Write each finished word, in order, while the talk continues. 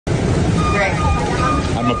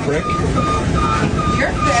I'm a prick?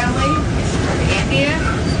 Your family is from India.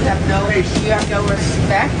 You have no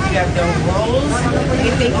respect. You have no rules.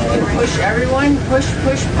 You think you can push everyone. Push.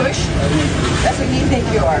 That's what you think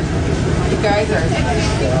you are. You guys are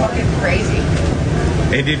fucking crazy.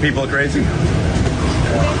 Indian people are crazy?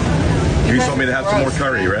 You told me to have some more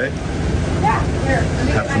curry, right? Yeah, here.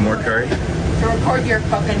 Have some more curry? To record your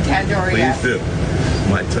fucking tandoori Please ass. do.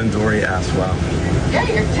 My tandoori ass, wow. Yeah,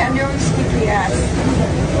 your tandoori sticky ass.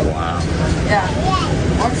 Wow. Yeah.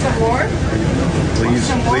 Want some more?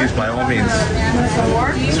 Please, by all means. Want some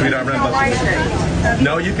more? Sweetheart, You don't like her.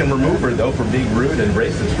 no, you can remove her though for being rude and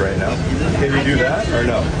racist right now. Can you do that or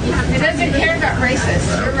no? It doesn't care about racist.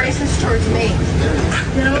 You're racist towards me.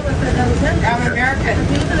 I'm American.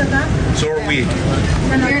 So are we.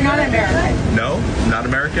 You're not American. No? Not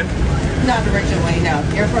American? Not originally, no.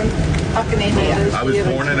 You're from fucking India. I was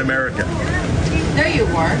born in America. No, you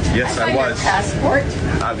weren't. Yes, I saw was. Your passport.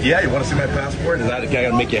 Yeah, you want to see my passport? Is that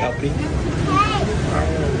going to make you happy?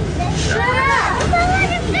 Shut up!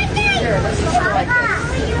 Here, let's go like this.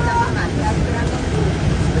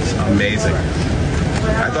 It's amazing.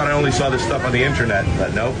 I thought I only saw this stuff on the internet,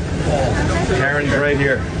 but no. Karen's right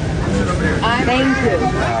here. Thank you.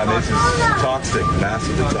 This is toxic,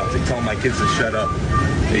 massively toxic. Telling my kids to shut up.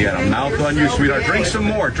 You got a mouth on you, sweetheart. Drink some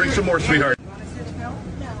more, sweetheart.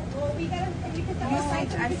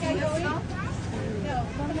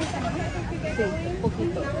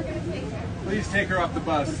 Please take her off the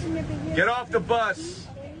bus. Get off the bus.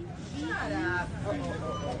 Shut up.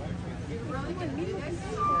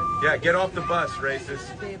 Yeah, get off the bus, racist.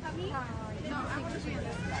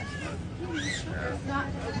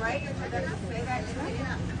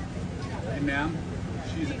 Hey, ma'am,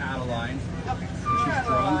 she's out of line. She's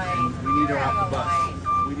drunk, and we need her off the bus.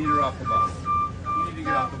 We need her off the bus. You need to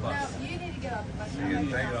get off the bus. You need to get off the bus.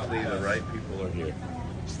 Thankfully, the right people are here,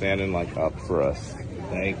 standing like up for us.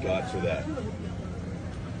 Thank God for that.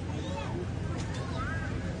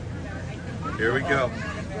 Here we go.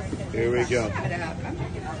 Here we go. Shut up. I'm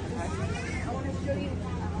not getting off the bus. I want to show you.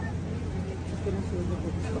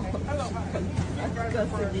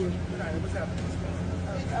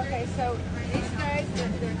 Okay, so these guys, they're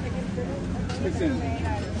taking photos. Listen,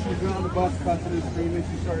 she's been on the bus cussing and screaming.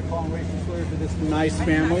 She started calling racist slurs to this nice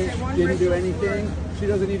family. Didn't do anything. She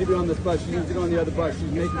doesn't need to be on this bus. She needs to go on the other bus.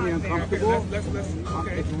 She's making me uncomfortable.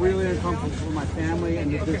 It's really uncomfortable for my family,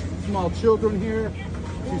 and there's small children here.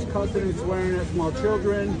 She's cussing and swearing at small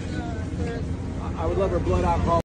children. I would love her blood alcohol.